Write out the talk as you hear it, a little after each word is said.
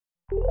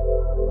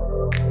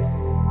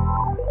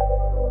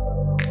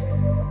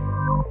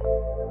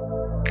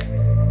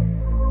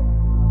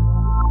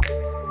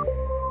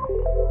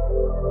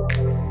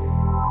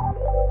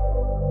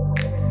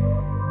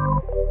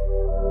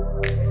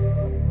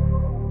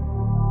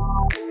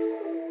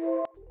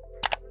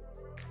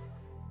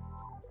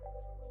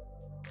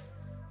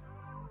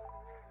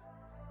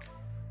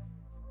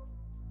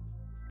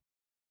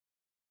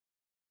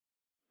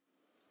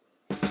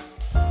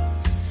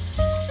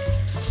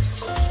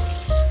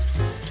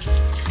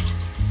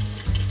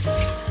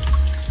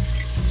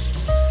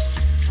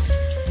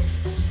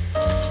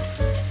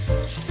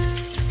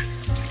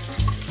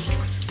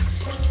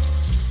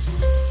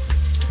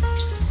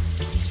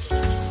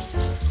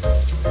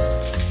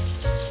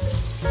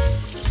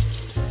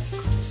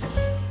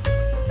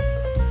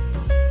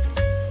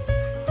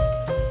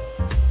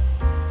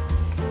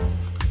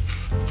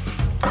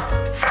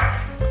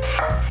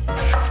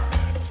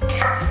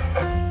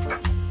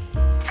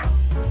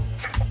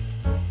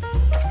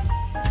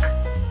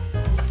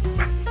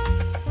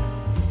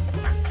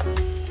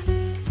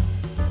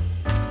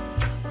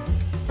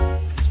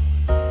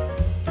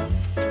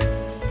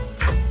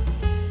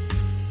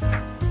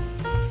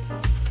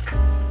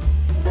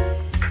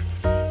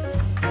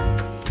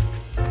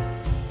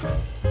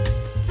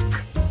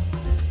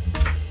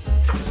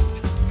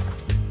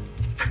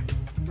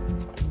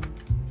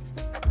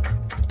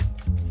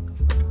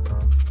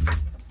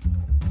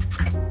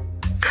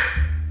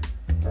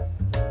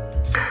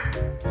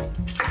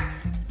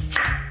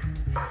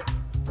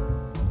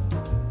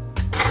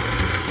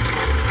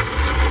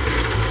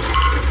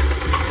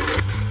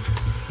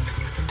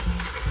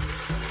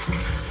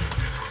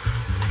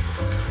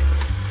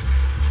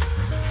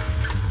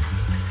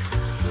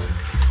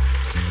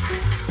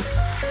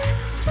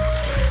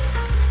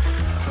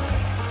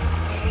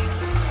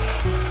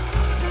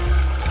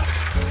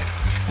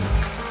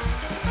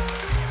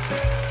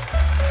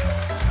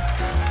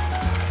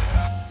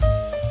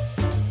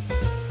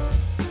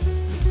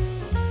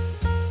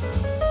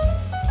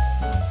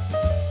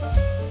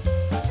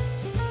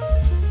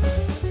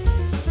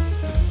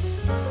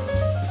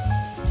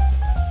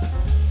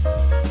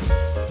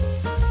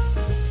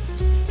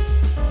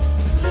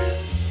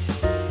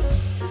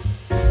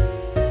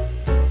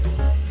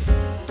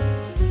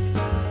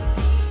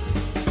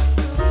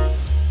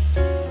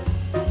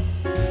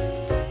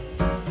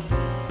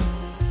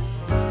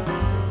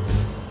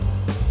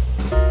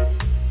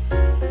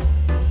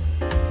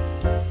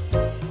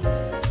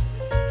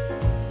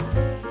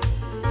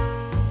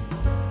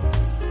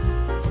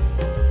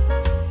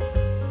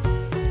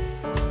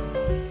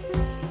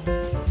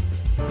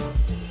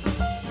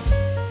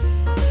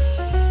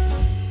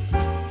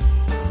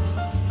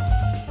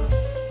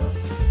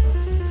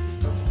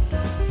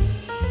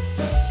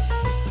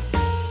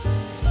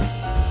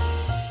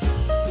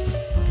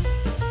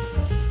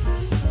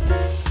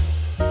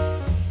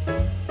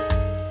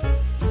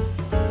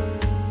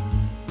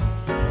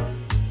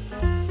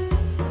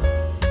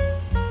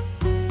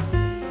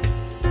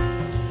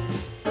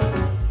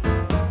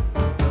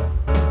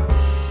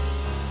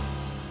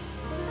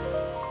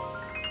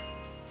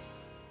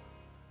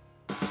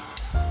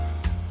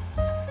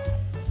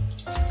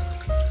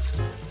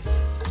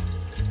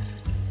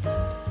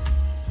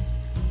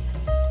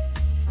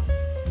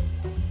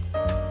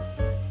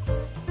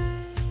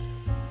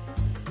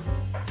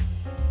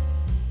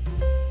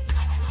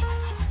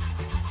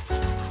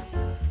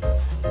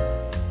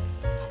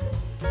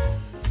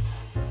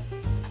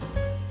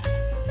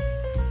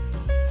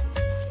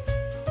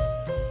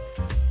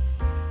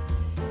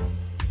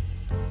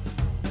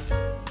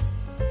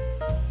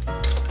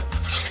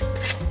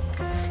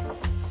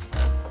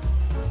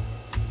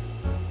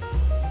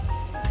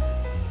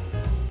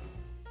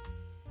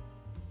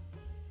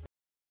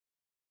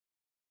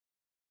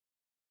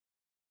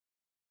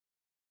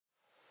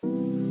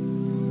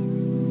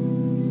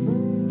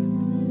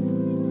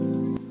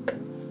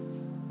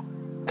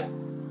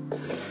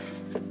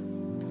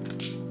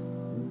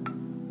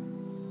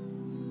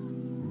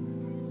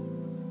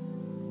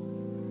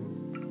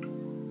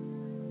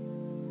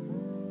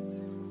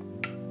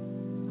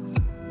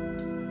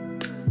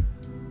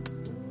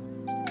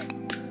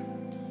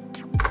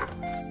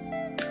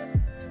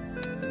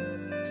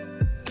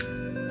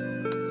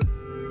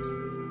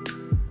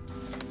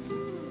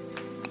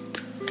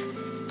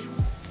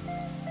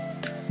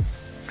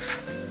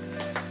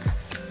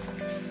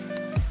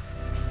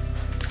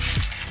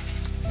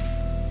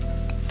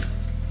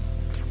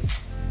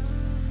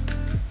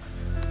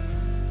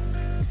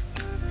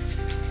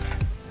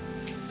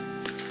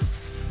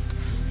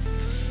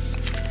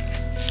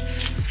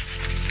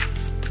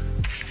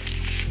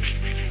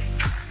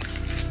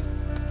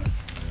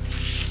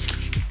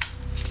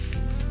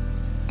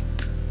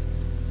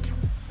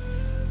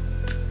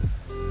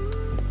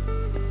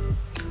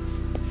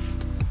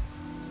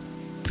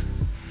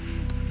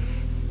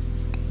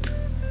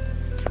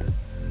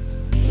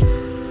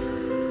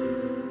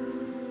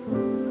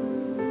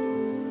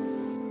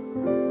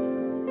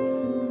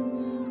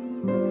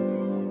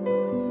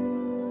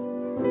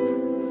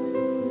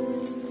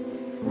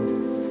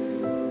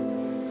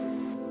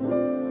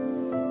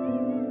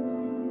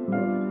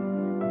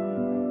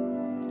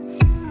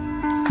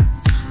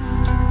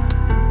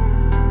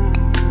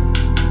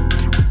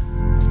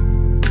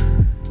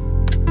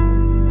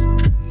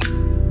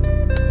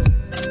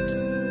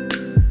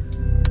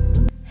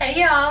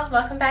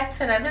welcome back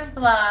to another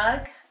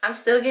vlog. I'm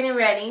still getting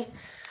ready.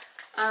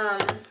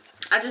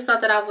 I just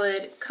thought that I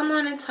would come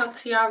on and talk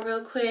to y'all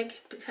real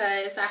quick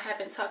because I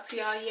haven't talked to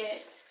y'all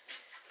yet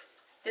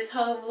this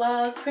whole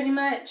vlog pretty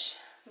much,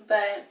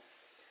 but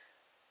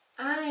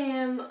I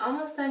am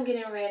almost done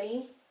getting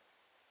ready.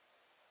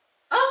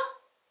 Oh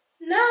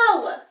no,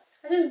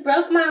 I just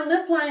broke my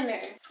lip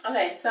liner.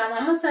 Okay, so I'm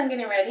almost done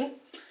getting ready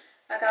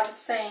like I was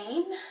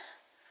saying.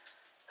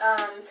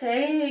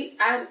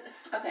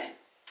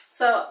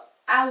 So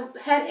I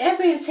had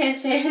every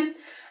intention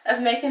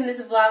of making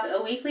this vlog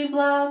a weekly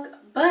vlog,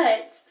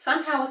 but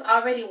somehow it's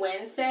already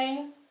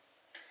Wednesday.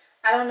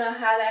 I don't know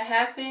how that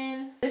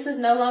happened. This is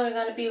no longer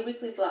going to be a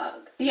weekly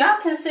vlog. Do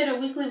y'all consider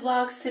weekly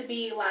vlogs to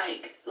be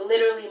like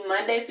literally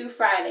Monday through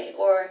Friday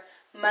or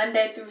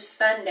Monday through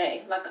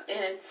Sunday, like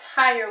an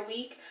entire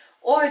week?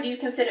 Or do you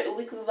consider a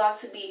weekly vlog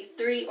to be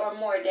 3 or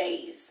more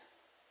days?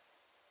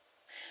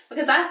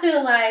 Because I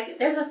feel like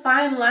there's a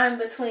fine line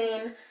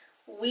between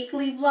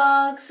weekly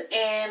vlogs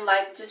and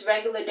like just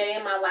regular day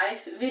in my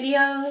life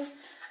videos.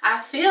 I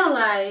feel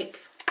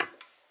like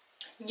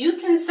you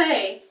can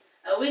say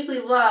a weekly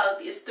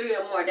vlog is 3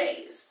 or more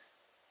days,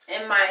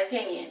 in my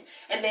opinion.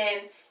 And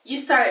then you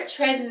start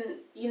treading,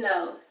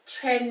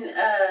 treading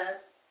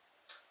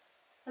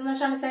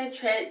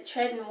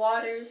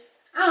waters.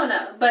 I don't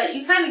know, but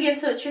you kind of get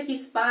into a tricky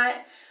spot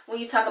when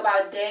you talk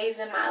about days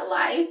in my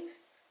life.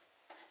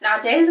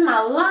 Now, days in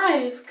my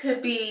life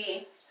could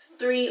be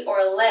 3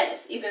 or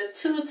less, either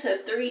 2 to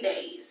 3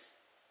 days.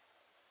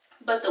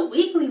 But the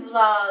weekly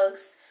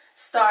vlogs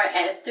start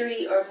at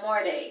 3 or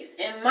more days,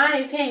 in my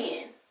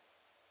opinion.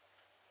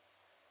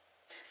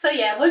 So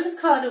yeah, we'll just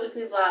call it a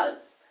weekly vlog.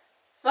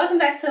 Welcome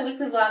back to a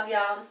weekly vlog,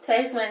 y'all.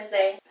 Today's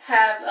Wednesday.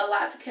 Have a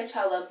lot to catch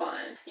y'all up on.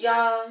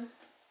 Y'all,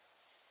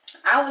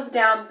 I was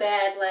down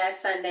bad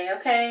last Sunday,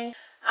 okay?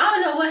 I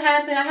don't know what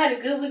happened. I had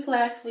a good week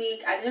last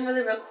week. I didn't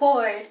really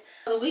record.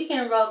 The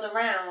weekend rolls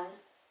around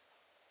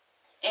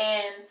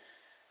and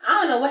I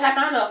don't know what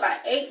happened. I don't know if I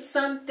ate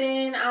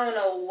something. I don't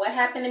know what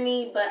happened to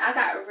me, but I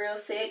got real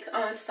sick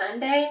on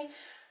Sunday.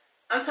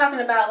 I'm talking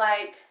about,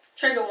 like,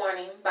 trigger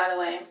warning, by the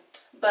way.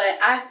 But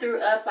I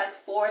threw up like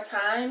 4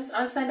 times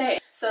on Sunday.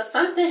 So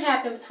something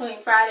happened between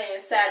Friday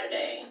and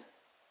Saturday.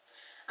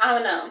 I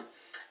don't know.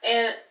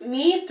 And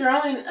me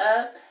throwing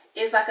up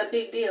is like a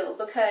big deal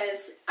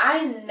because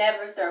I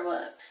never throw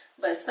up.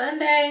 But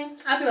Sunday,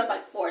 I threw up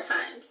like 4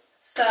 times.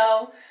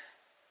 So,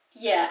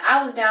 yeah,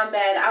 I was down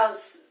bad. I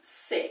was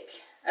sick.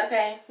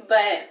 Okay,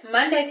 but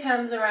Monday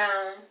comes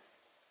around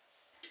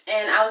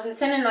and I was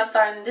intending on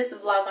starting this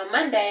vlog on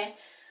Monday,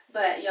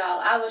 but y'all,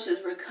 I was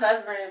just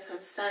recovering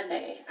from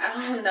Sunday. I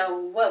don't know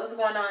what was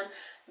going on.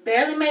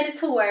 Barely made it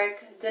to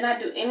work. Did not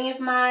do any of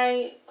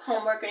my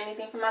homework or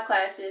anything for my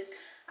classes.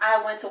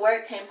 I went to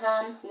work, came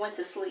home, went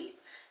to sleep.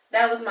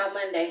 That was my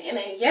Monday. And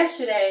then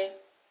yesterday,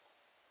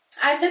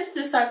 I attempted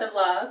to start the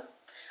vlog.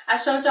 I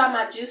showed y'all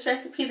my juice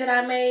recipe that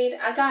I made.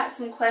 I got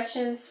some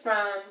questions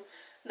from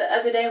the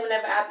other day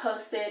whenever I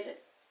posted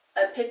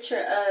a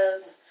picture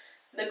of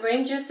the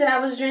green juice that I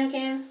was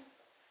drinking.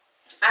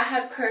 I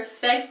have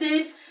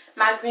perfected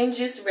my green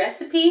juice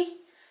recipe,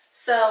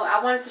 so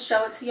I wanted to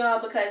show it to y'all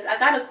because I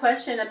got a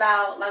question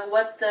about like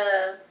what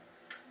the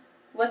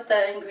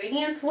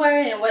ingredients were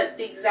and what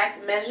the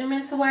exact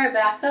measurements were,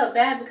 but I felt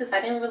bad because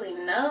I didn't really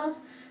know.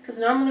 Because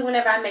normally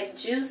whenever I make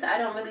juice, I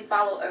don't really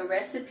follow a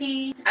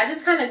recipe. I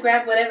just kind of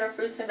grab whatever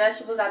fruits and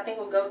vegetables I think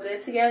will go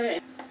good together.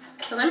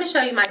 So let me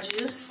show you my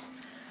juice.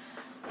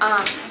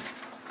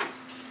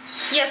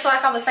 Yeah, so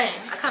like I was saying,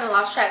 I kind of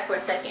lost track for a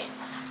second,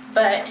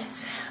 but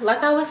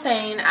like I was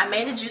saying, I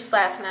made a juice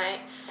last night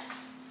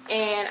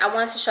and I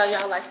wanted to show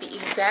y'all like the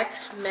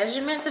exact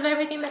measurements of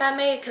everything that I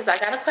made because I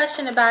got a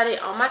question about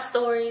it on my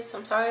stories.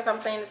 I'm sorry if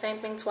I'm saying the same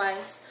thing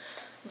twice,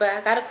 but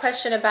I got a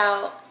question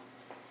about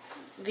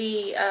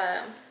the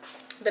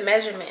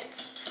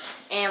measurements,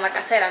 and like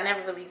I said, I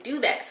never really do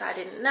that, so I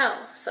didn't know.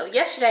 So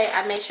yesterday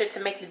I made sure to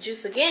make the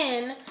juice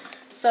again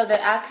so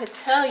that I could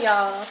tell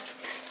y'all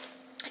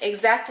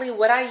exactly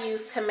what I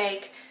used to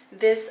make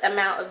this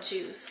amount of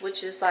juice,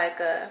 which is like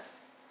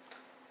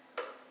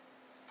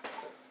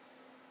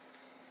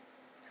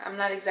I'm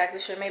not exactly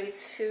sure, maybe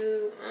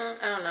 2,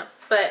 I don't know.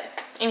 But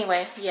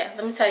anyway, yeah,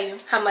 let me tell you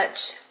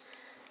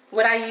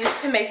what I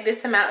used to make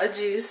this amount of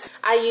juice.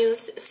 I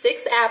used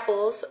 6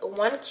 apples,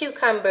 1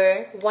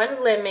 cucumber,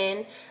 1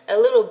 lemon, a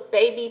little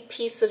baby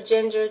piece of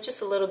ginger,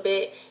 just a little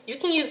bit. You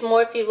can use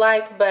more if you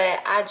like, but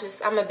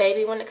I'm a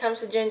baby when it comes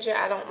to ginger.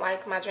 I don't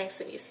like my drinks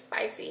to be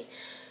spicy,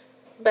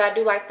 but I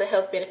do like the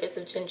health benefits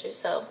of ginger,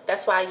 so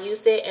that's why I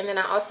used it. And then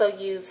I also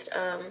used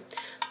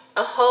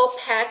a whole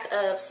pack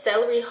of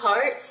celery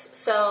hearts.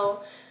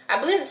 So I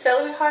believe the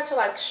celery hearts are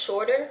like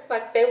shorter,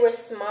 like they were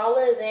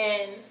smaller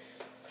than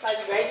like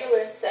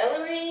regular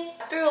celery.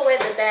 I threw away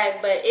the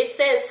bag, but it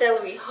said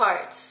celery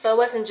hearts, so it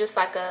wasn't just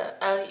like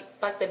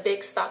like the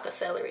big stalk of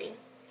celery.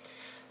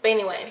 But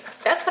anyway,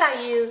 that's what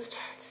I used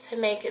to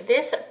make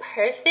this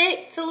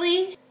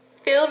perfectly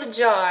filled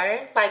jar,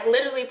 like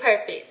literally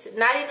perfect,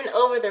 not even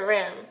over the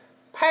rim,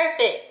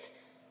 perfect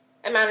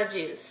amount of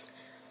juice.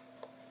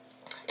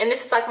 And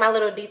this is like my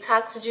little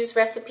detox juice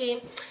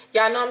recipe.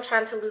 Y'all know I'm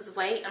trying to lose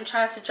weight. I'm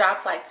trying to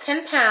drop like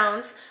 10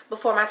 pounds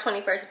before my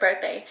 21st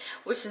birthday,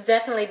 which is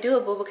definitely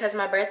doable because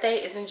my birthday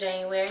is in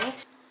January.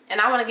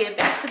 And I want to get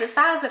back to the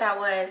size that I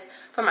was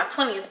for my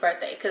 20th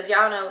birthday. Because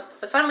y'all know,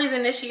 for some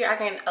reason this year I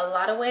gained a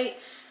lot of weight.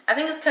 I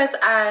think it's because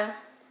I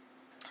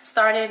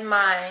started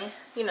my,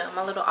 you know,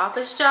 my little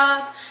office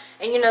job.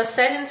 And you know,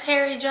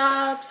 sedentary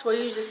jobs where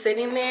you're just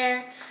sitting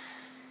there,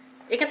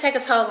 it can take a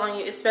toll on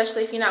you,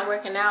 especially if you're not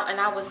working out. And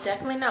I was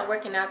definitely not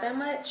working out that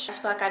much. I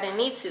just feel like I didn't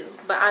need to.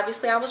 But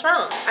obviously I was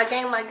wrong. I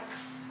gained like,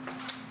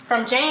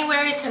 from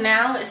January to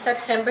now, it's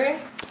September,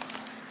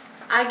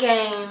 I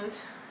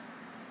gained,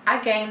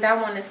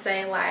 I want to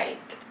say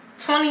like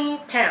 20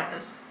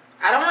 pounds.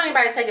 I don't want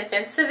anybody to take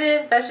offense to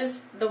this. That's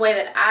just the way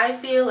that I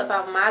feel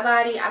about my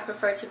body. I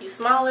prefer to be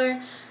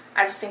smaller.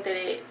 I just think that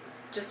it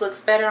just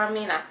looks better on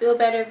me and I feel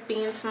better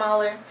being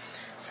smaller.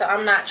 So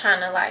I'm not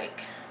trying to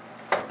like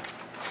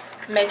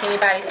make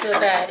anybody feel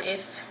bad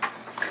if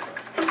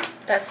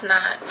that's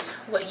not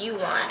what you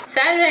want.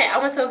 Saturday I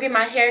went to go get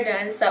my hair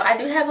done. So I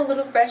do have a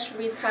little fresh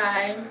retie.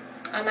 I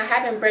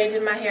haven't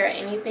braided my hair or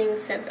anything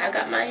since I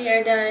got my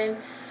hair done.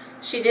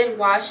 She did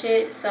wash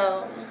it,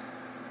 so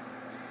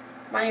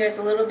my hair is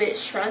a little bit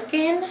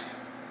shrunken,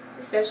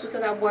 especially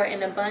because I wore it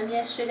in a bun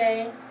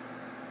yesterday.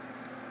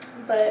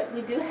 But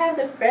we do have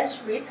the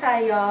fresh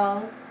retie,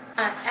 y'all.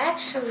 I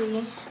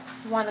actually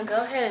want to go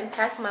ahead and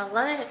pack my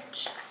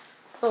lunch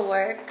for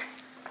work.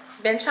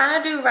 Been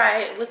trying to do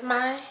right with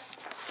my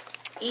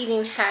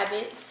eating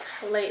habits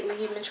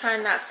lately. Been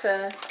trying not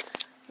to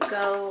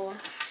go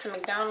to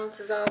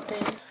McDonald's as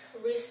often.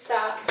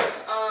 Restocked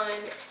on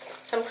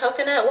some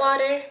coconut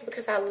water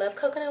because I love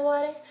coconut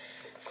water.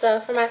 So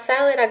for my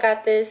salad, I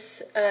got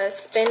this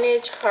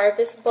spinach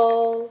harvest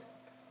bowl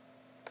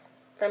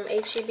from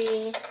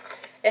H-E-B.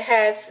 It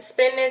has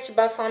spinach,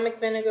 balsamic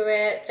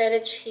vinaigrette,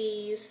 feta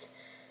cheese,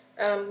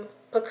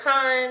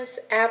 pecans,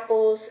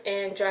 apples,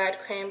 and dried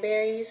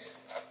cranberries.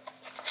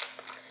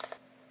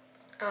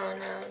 I don't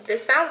know.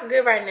 This sounds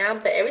good right now,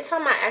 but every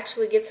time I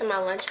actually get to my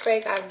lunch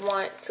break, I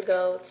want to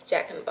go to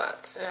Jack in the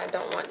Box, and I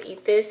don't want to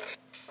eat this.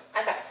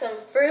 I got some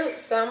fruit,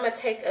 so I'm going to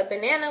take a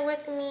banana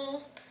with me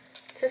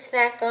to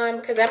snack on,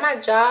 because at my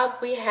job,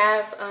 we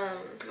have,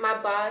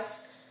 my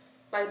boss,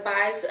 like,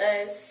 buys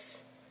us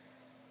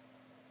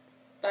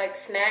like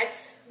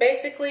snacks,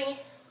 basically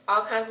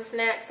all kinds of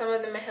snacks. Some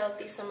of them are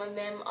healthy, some of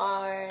them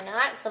are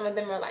not, some of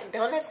them are like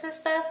donuts and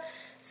stuff.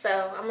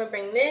 So I'm gonna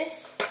bring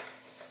this.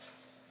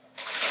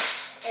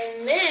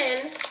 And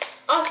then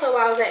also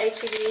while I was at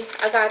H-E-B,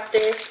 I got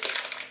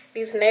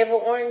these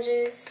navel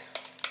oranges.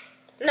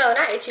 No,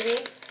 not H-E-B,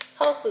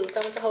 Whole Foods. I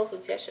went to Whole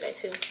Foods yesterday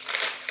too.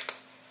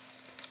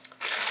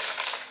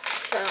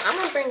 So I'm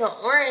gonna bring an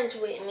orange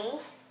with me.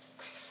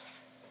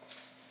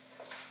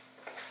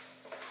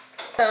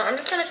 So I'm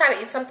just going to try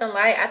to eat something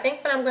light. I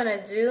think what I'm going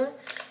to do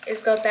is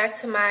go back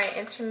to my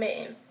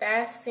intermittent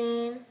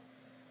fasting,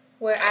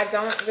 where I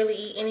don't really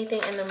eat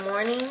anything in the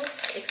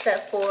mornings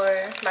except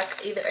for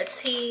like either a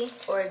tea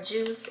or a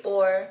juice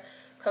or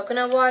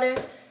coconut water.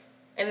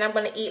 And I'm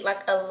going to eat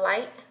like a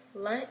light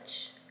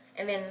lunch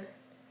and then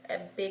a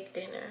big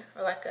dinner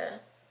or like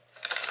a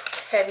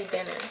heavy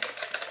dinner.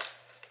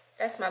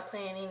 That's my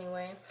plan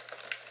anyway.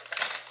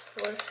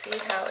 We'll see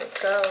how it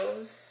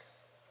goes.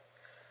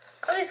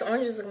 Oh, these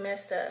oranges look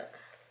messed up.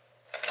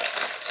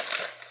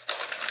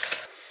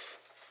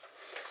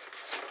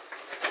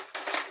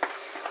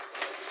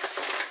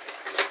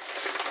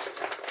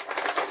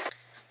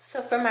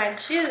 So for my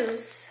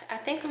juice, I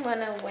think I'm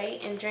gonna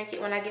wait and drink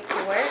it when I get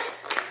to work.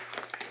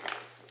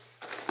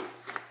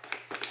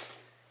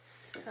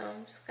 So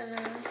I'm just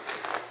gonna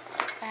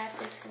add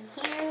this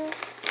in here.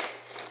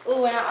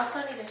 Ooh, and I also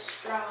need a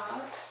straw.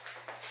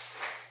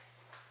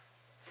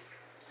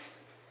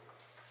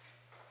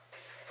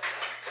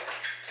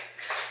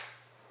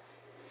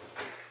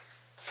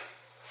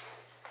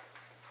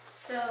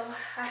 So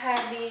I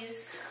have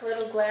these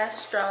little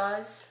glass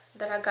straws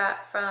that I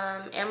got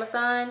from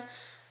Amazon.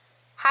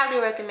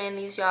 Highly recommend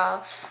these,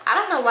 y'all. I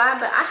don't know why,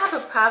 but I have a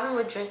problem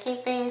with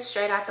drinking things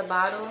straight out the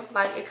bottle.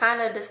 Like, it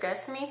kind of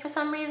disgusts me for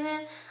some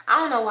reason. I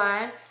don't know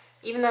why.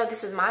 Even though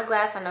this is my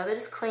glass, I know that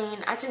it's clean.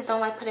 I just don't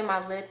like putting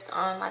my lips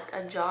on like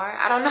a jar.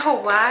 I don't know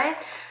why,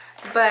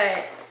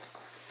 but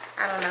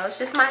I don't know. It's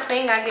just my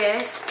thing, I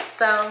guess.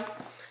 So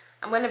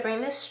I'm gonna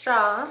bring this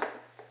straw.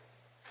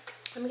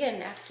 Let me get a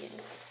napkin.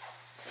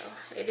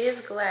 It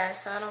is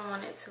glass, so I don't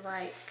want it to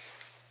like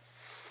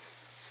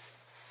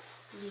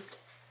be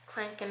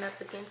clanking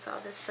up against all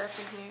this stuff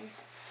in here.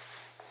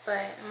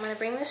 But I'm gonna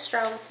bring this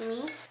straw with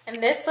me.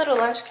 And this little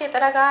lunch kit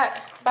that I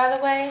got, by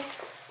the way,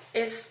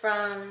 is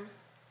from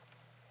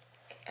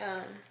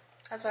I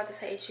was about to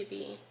say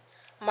H-E-B,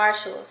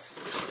 Marshalls.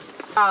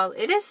 Oh,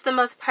 it is the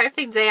most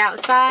perfect day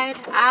outside.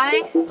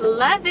 I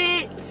love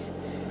it.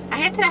 I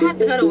hate that I have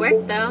to go to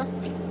work though.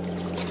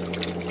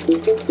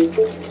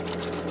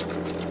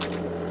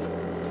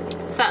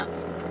 So,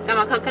 got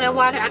my coconut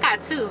water. I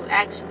got two,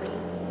 actually.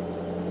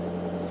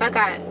 So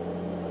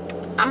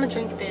I'm gonna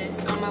drink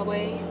this on my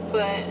way,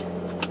 but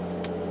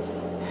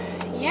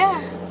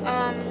yeah.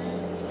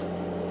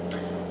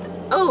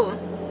 Oh,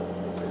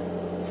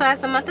 so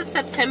as the month of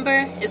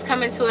September is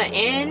coming to an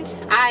end,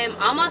 I am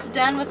almost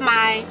done with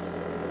my,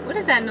 what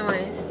is that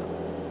noise?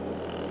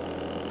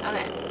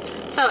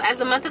 Okay. So as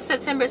the month of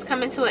September is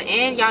coming to an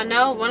end, y'all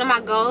know one of my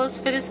goals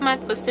for this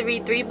month was to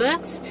read 3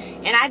 books.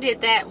 And I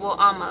did that, well,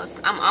 almost.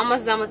 I'm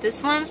almost done with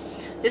this one.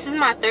 This is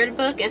my 3rd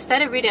book.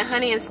 Instead of reading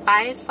Honey and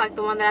Spice, like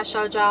the one that I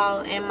showed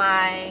y'all in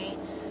my,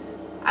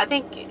 I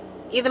think,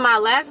 either my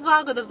last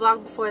vlog or the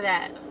vlog before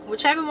that.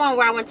 Whichever one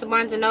where I went to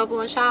Barnes & Noble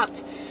and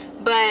shopped.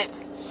 But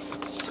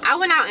I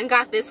went out and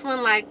got this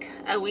one like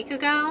a week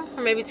ago,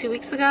 or maybe 2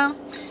 weeks ago.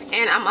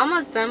 And I'm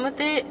almost done with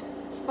it.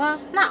 Well,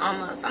 not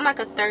almost. I'm like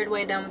a 3rd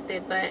way done with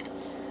it, but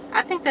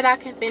I think that I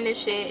can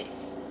finish it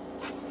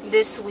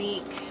this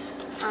week.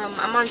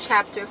 I'm on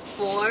chapter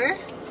 4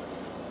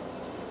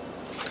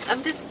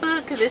 of this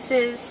book. This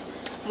is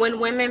When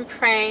Women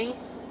Pray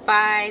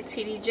by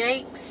T.D.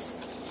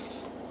 Jakes.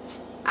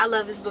 I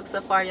love this book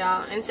so far,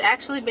 y'all. And it's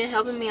actually been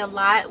helping me a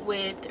lot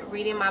with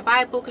reading my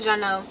Bible. Because y'all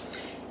know,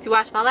 if you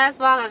watched my last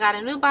vlog, I got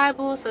a new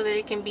Bible so that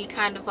it can be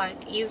kind of like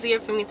easier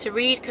for me to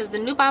read. Because the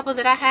new Bible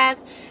that I have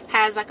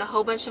has like a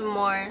whole bunch of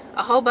more.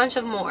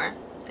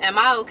 Am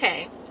I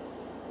okay?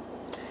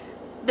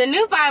 The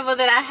new Bible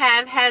that I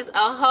have has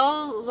a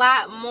whole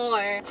lot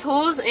more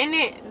tools in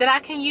it that I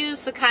can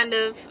use to kind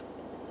of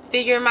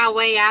figure my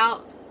way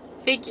out.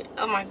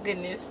 Oh my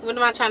goodness, what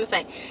am I trying to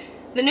say?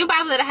 The new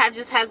Bible that I have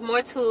just has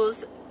more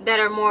tools that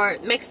are more,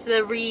 makes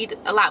the read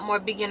a lot more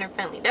beginner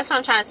friendly. That's what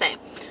I'm trying to say.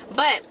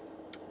 But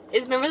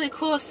it's been really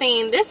cool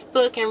seeing this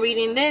book and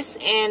reading this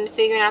and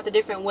figuring out the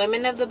different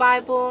women of the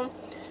Bible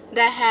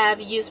that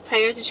have used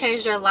prayer to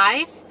change their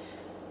life.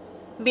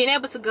 Being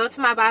able to go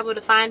to my Bible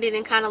to find it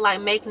and kind of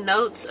like make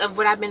notes of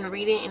what I've been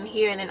reading in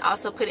here and then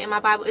also put it in my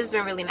Bible, it's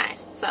been really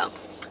nice. So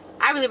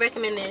I really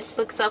recommend this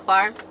book so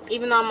far,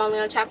 even though I'm only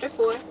on chapter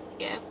 4.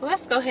 Yeah, well,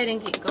 let's go ahead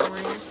and get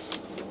going.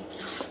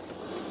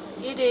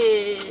 It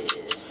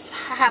is,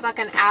 I have like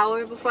an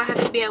hour before I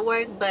have to be at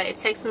work, but it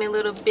takes me a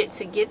little bit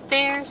to get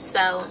there.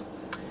 So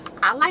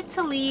I like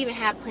to leave and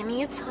have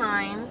plenty of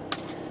time.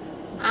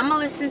 I'm gonna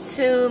listen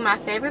to my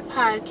favorite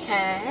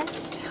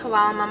podcast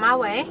while I'm on my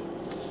way.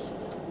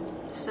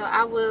 So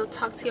I will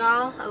talk to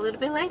y'all a little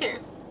bit later.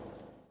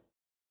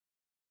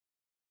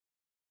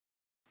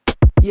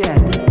 Yeah.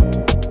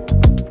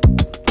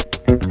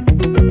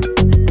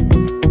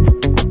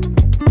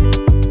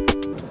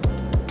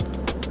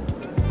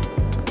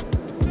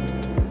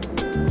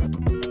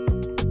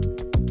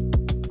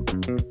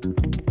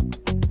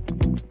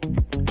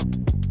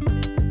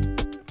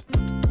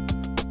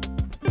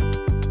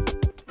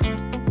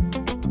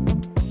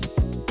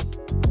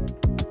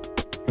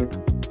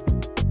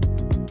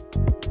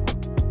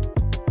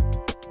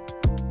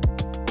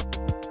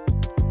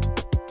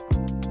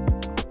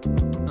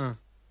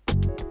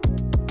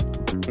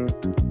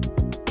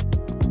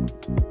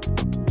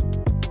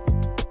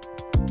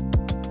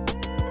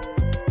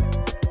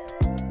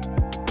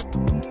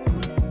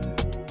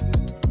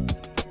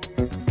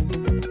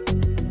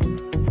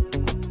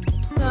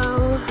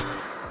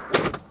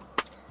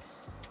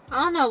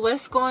 I don't know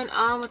what's going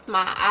on with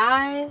my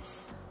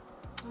eyes.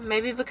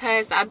 Maybe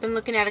because I've been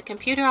looking at a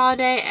computer all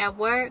day at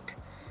work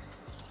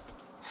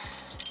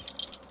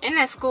and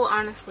at school,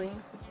 honestly.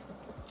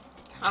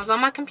 I was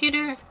on my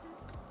computer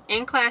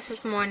in class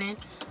this morning,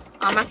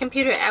 on my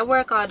computer at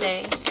work all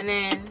day, and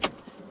then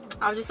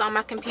I was just on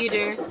my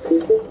computer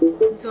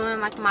doing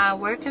like my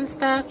work and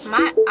stuff.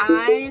 My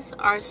eyes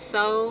are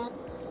so,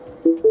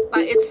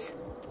 like,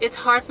 it's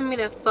hard for me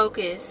to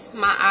focus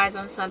my eyes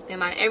on something.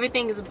 Like,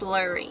 everything is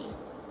blurry.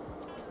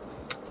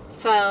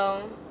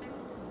 So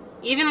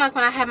even like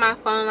when I have my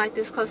phone like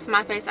this close to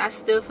my face, I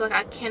still feel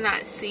like I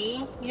cannot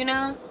see, you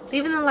know.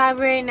 Leaving the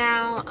library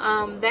now.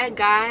 That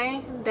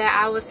guy that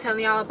I was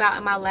telling y'all about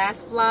in my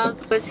last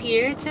vlog was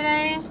here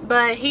today,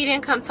 but he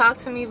didn't come talk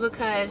to me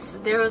because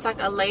there was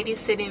like a lady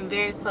sitting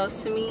very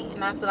close to me,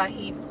 and I feel like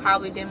he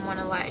probably didn't want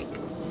to like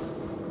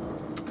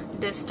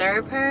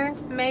disturb her,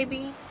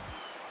 maybe.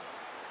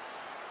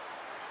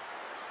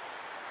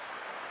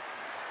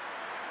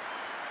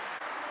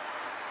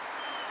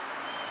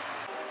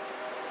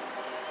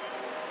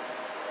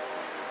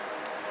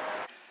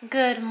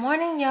 Good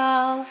morning,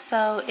 y'all.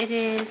 So it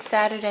is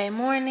Saturday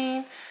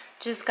morning.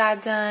 Just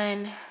got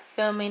done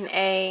filming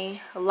a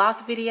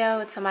lock video.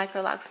 It's a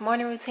micro locks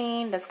morning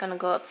routine that's gonna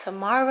go up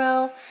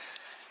tomorrow,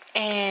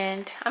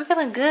 and I'm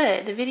feeling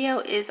good. The video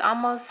is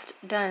almost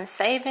done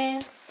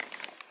saving,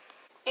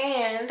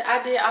 and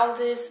I did all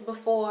this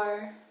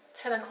before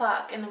 10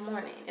 o'clock in the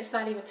morning. It's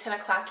not even 10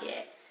 o'clock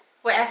yet.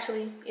 Well,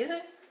 actually, is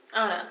it? I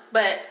don't know,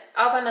 but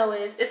all I know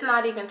is it's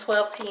not even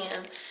 12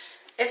 p.m.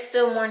 It's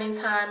still morning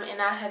time,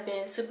 and I have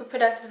been super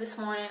productive this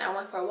morning. I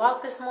went for a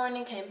walk this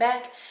morning, came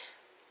back,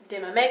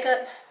 did my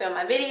makeup, filmed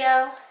my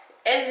video,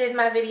 edited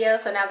my video,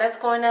 so now that's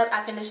going up.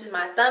 I finished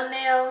my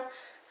thumbnail,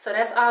 so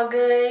that's all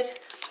good.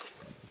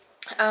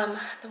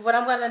 What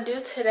I'm gonna do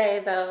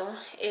today though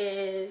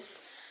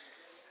is,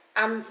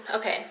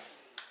 okay,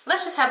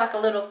 let's just have like a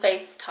little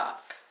faith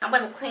talk. I'm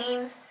gonna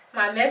clean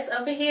my mess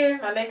over here,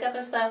 my makeup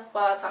and stuff,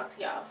 while I talk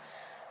to y'all.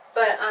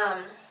 But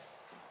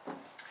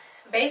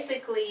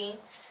basically,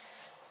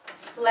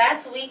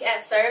 last week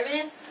at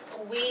service,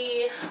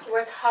 we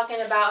were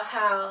talking about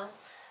how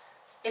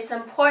it's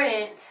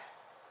important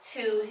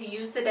to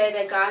use the day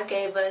that God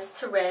gave us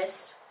to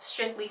rest,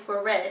 strictly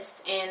for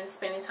rest and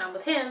spending time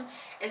with Him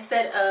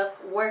instead of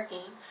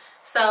working.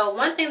 So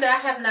one thing that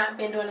I have not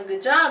been doing a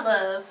good job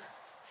of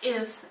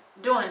is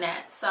doing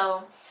that.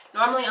 So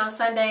normally on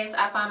Sundays,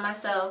 I find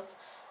myself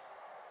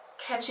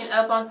catching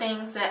up on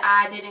things that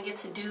I didn't get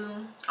to do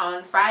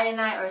on Friday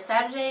night or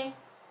Saturday.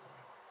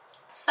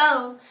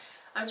 So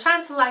I'm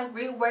trying to like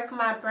rework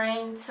my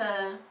brain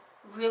to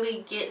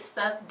really get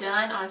stuff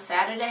done on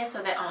Saturday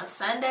so that on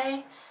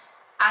Sunday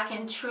I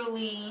can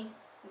truly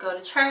go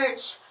to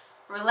church,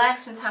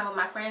 relax, spend time with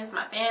my friends,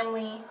 my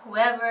family,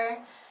 whoever,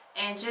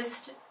 and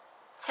just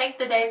take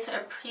the day to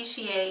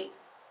appreciate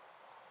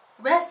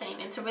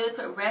resting and to really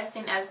put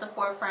resting as the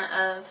forefront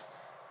of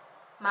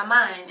my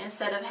mind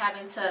instead of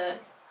having to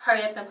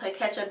hurry up and play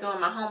catch up doing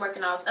my homework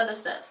and all this other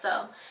stuff.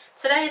 So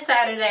today is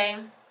Saturday.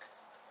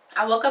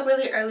 I woke up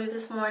really early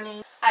this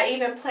morning. I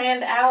even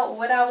planned out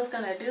what I was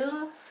gonna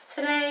do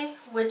today,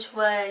 which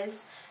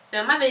was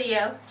film my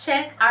video.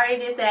 Check, I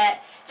already did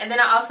that. And then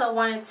I also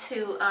wanted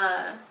to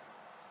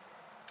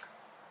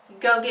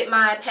go get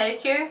my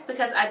pedicure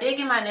because I did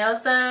get my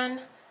nails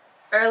done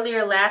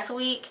earlier last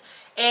week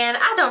and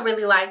I don't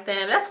really like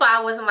them. That's why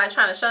I wasn't like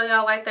trying to show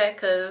y'all like that,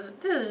 because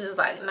this is just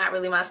like not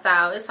really my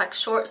style. It's like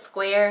short,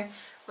 square,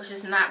 which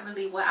is not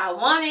really what I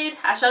wanted.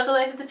 I showed the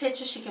lady the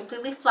picture. She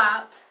completely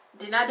flopped.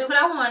 Did not do what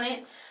I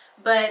wanted.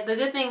 But the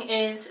good thing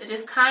is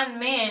this kind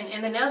man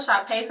in the nail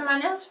shop paid for my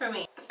nails for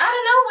me out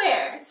of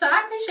nowhere. So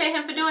I appreciate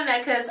him for doing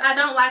that because I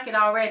don't like it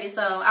already.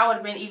 So I would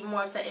have been even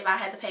more upset if I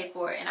had to pay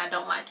for it and I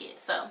don't like it.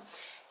 So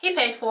he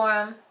paid for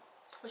them,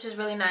 which is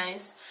really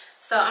nice.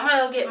 So I'm going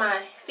to go get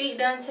my feet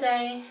done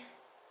today.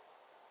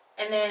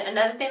 And then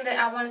another thing that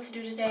I wanted to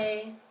do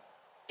today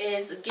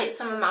is get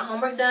some of my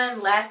homework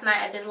done. Last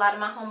night I did a lot of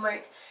my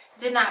homework.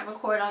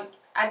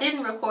 I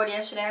didn't record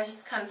yesterday. I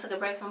just kind of took a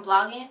break from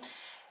vlogging.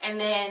 And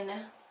then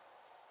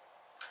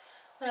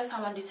what else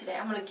I want to do today?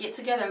 I'm going to get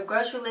together a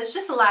grocery list.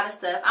 Just a lot of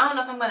stuff. I don't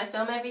know if I'm going to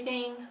film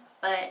everything,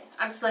 but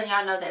I'm just letting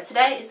y'all know that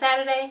today is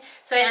Saturday.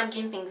 Today I'm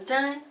getting things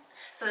done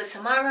so that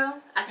tomorrow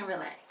I can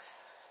relax.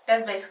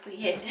 That's basically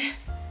it.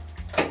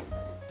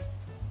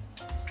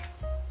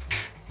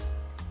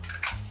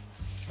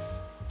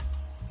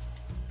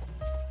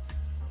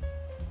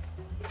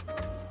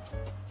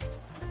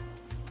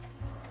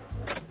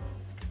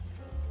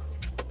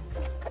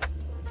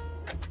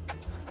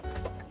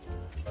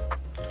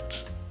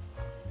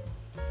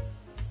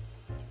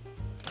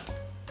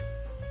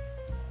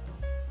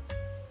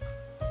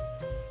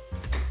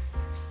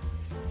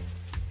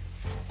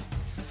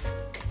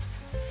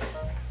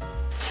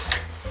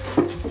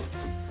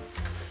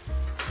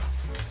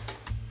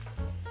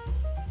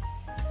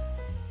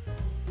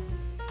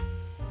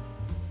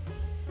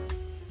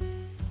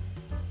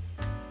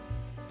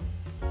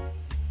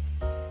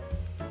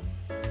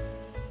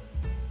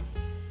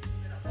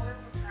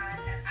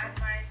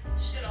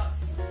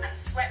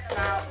 Sweat them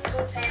out,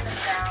 saute them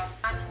down,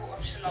 a handful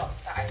of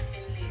shallots that I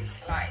thinly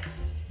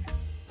sliced.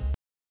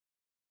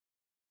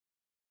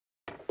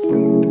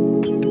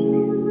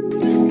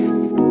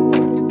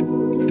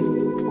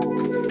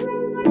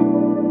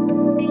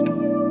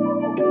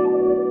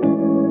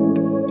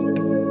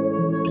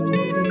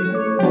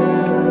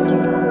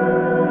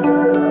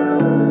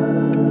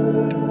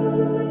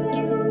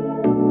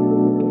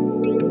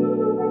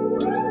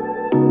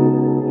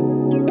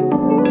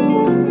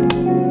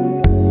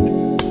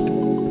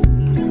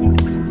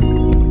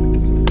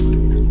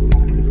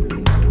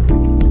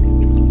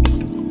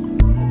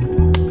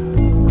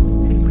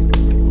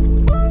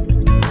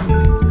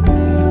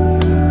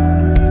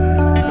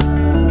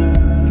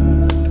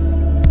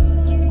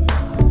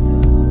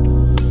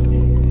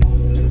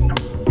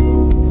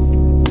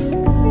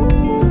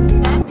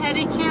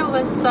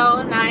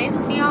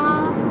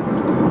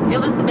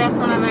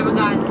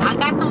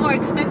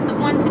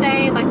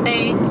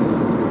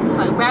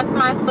 Wrapped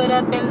my foot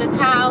up in the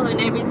towel and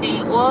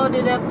everything, oiled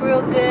it up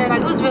real good.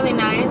 Like, it was really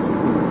nice,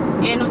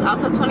 and it was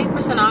also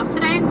 20% off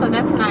today, so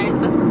that's nice.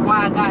 That's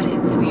why I got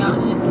it, to be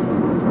honest,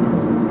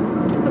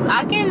 because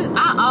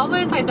I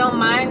always like don't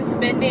mind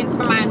spending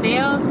for my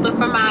nails, but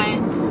for my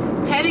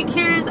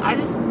pedicures I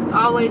just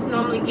always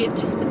normally get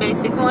just the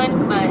basic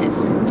one. But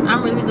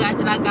I'm really glad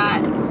that I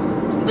got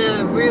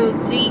the real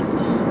deep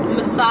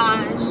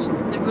massage,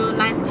 the real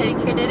nice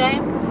pedicure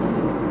today.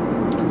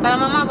 But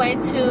I'm on my way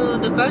to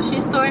the grocery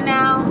store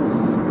now.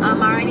 I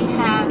already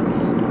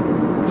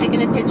have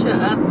taken a picture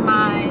of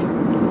my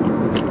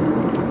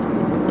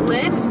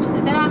list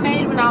that I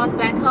made when I was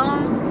back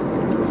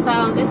home.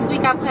 So this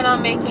week I plan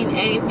on making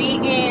a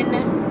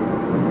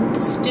vegan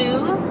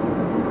stew,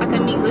 like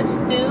a meatless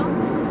stew.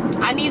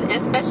 I need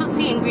a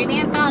specialty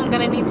ingredient though. I'm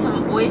gonna need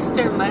some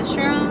oyster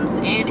mushrooms,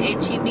 and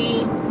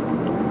HEB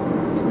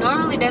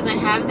normally doesn't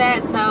have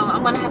that, so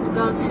I'm gonna have to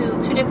go to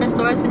 2 different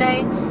stores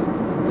today.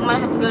 I'm gonna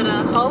have to go to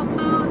Whole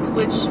Foods,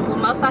 which will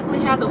most likely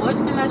have the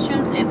oyster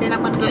mushrooms, and then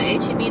I'm gonna go to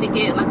H-E-B to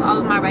get like all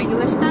of my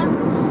regular stuff.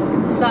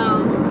 So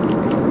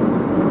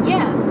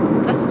yeah,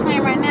 that's the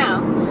plan right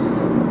now.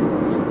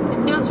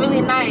 It feels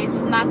really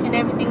nice knocking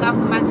everything off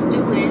of my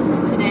to-do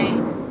list today.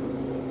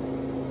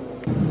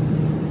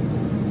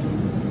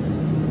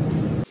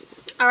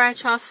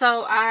 Alright y'all,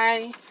 so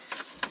I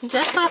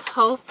just left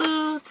Whole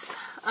Foods.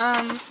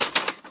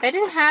 They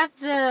didn't have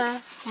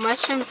the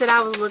mushrooms that I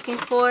was looking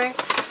for.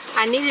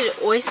 I needed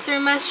oyster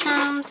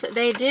mushrooms.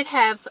 They did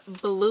have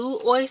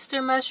blue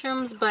oyster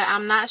mushrooms, but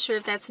I'm not sure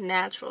if that's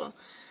natural.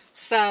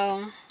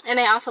 So, and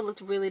they also looked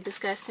really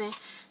disgusting.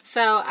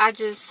 So I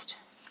just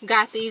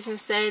got these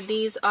instead.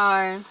 These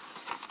are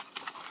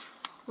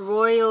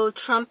Royal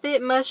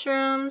Trumpet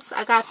mushrooms.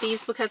 I got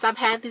these because I've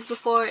had these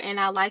before and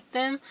I like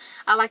them.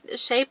 I like the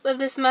shape of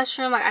this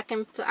mushroom. Like I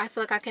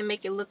feel like I can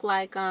make it look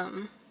like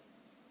a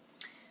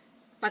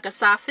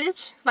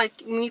sausage.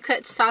 Like when you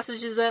cut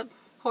sausages up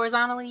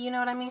horizontally, you know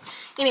what I mean?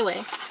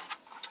 Anyway,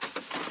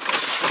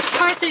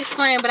 hard to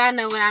explain, but I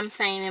know what I'm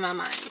saying in my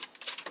mind.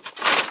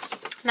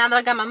 Now that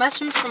I got my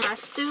mushrooms for my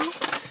stew,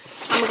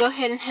 I'm gonna go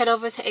ahead and head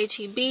over to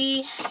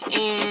H-E-B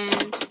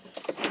and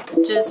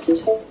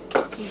just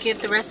get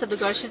the rest of the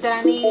groceries that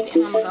I need,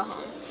 and I'm gonna go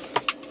home.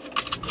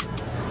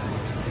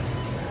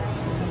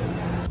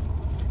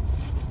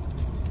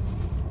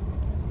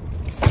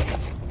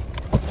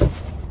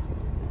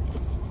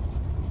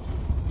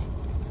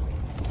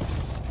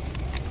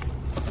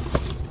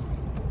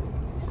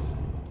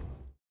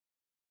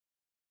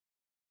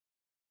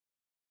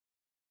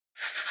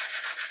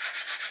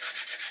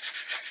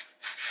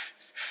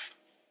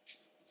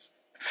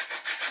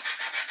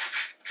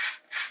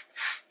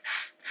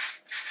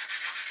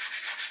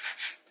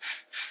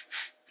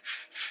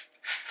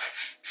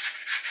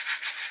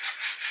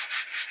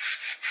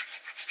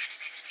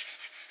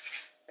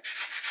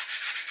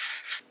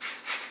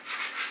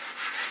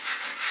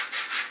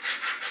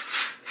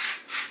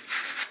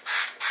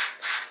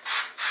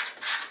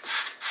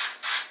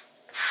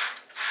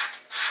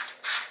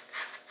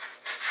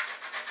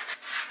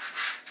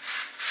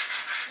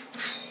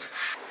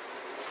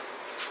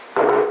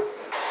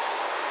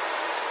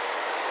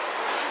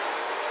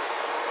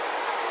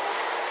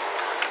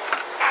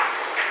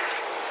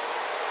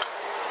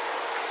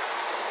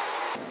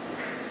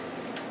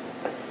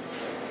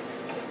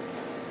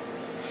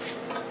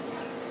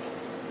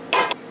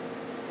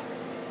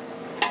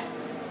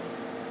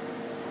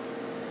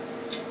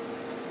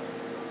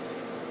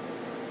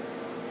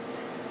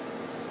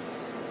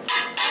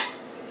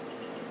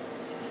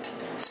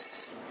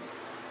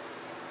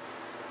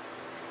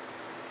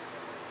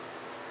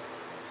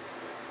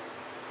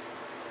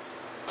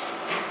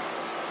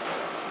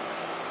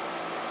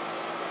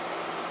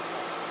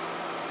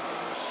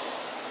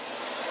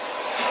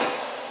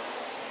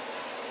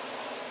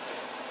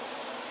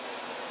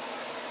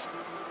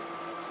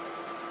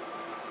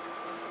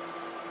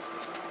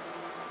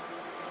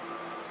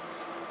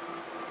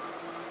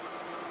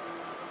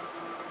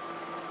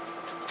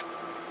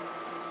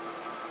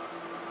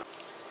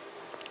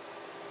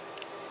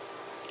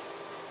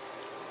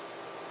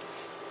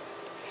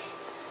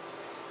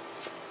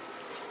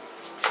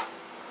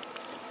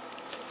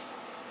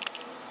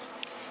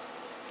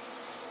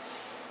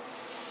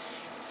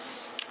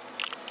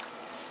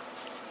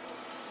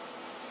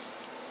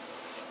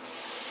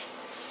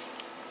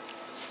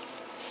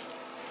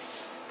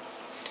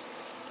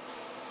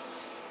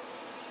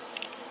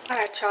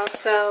 Alright y'all,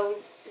 so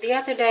the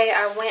other day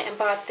I went and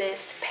bought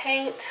this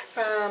paint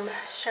from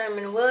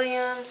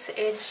Sherwin-Williams.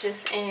 It's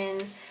just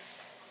in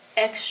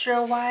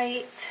extra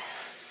white.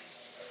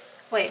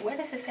 Wait, where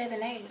does it say the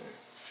name?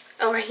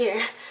 Oh, right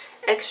here.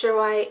 Extra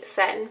white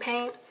satin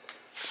paint.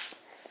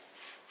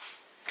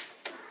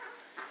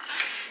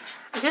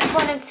 I just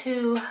wanted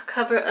to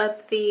cover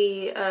up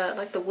the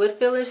like the wood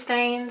filler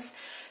stains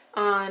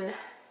on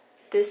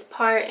this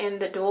part and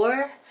the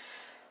door.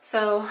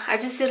 So I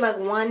just did like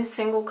one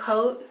single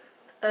coat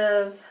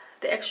of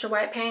the extra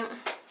white paint.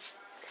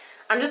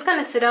 I'm just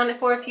gonna sit on it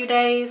for a few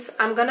days.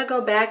 I'm gonna go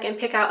back and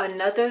pick out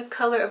another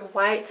color of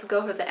white to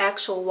go for the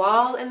actual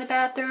wall in the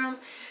bathroom.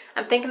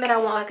 I'm thinking that I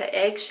want like an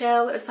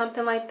eggshell or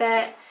something like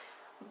that.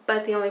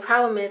 But the only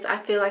problem is I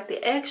feel like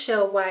the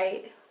eggshell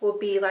white will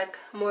be like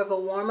more of a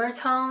warmer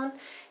tone,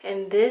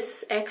 and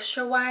this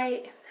extra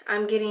white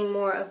I'm getting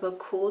more of a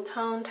cool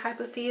tone type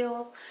of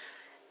feel.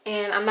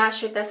 And I'm not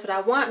sure if that's what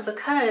I want,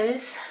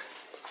 because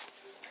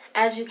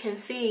as you can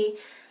see,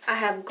 I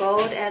have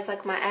gold as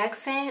like my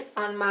accent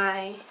on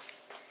my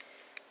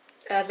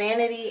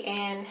vanity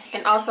and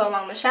also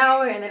along the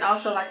shower, and then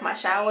also like my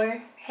shower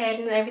head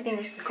and everything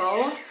is just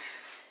gold.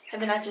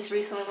 And then I just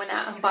recently went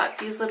out and bought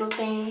these little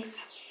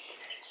things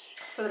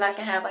so that I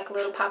can have like a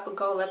little pop of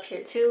gold up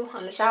here too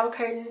on the shower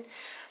curtain.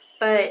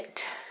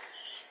 But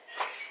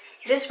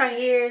this right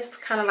here is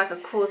kind of like a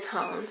cool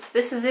tone. So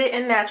this is it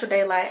in natural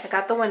daylight. I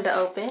got the window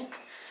open,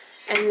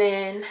 and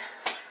then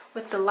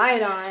with the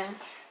light on,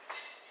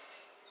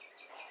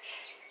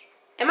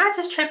 am I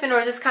just tripping, or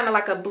is this kind of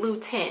like a blue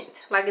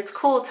tint? Like it's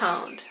cool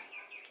toned.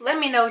 let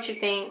me know what you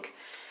think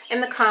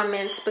in the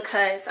comments,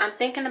 because I'm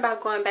thinking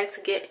about going back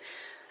to get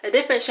a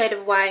different shade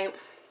of white.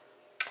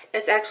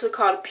 It's actually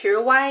called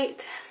Pure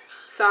White.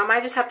 So I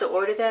might just have to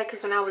order that,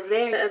 because when I was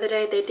there the other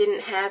day, they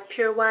didn't have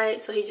Pure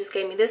White. So he just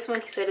gave me this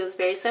one. He said it was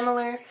very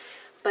similar.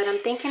 But I'm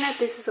thinking that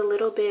this is a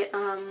little bit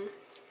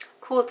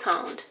cool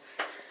toned.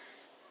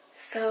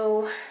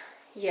 So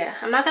yeah,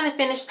 I'm not going to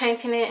finish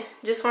painting it.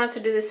 Just wanted to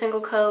do the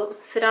single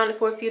coat, sit on it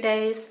for a few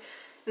days.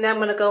 And then I'm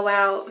going to go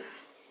out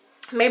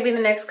maybe the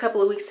next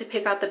couple of weeks to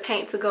pick out the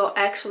paint to go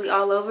actually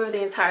all over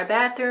the entire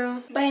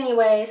bathroom. But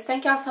anyways,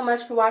 thank y'all so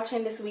much for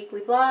watching this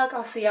weekly vlog.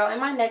 I'll see y'all in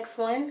my next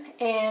one,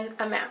 and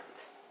I'm out.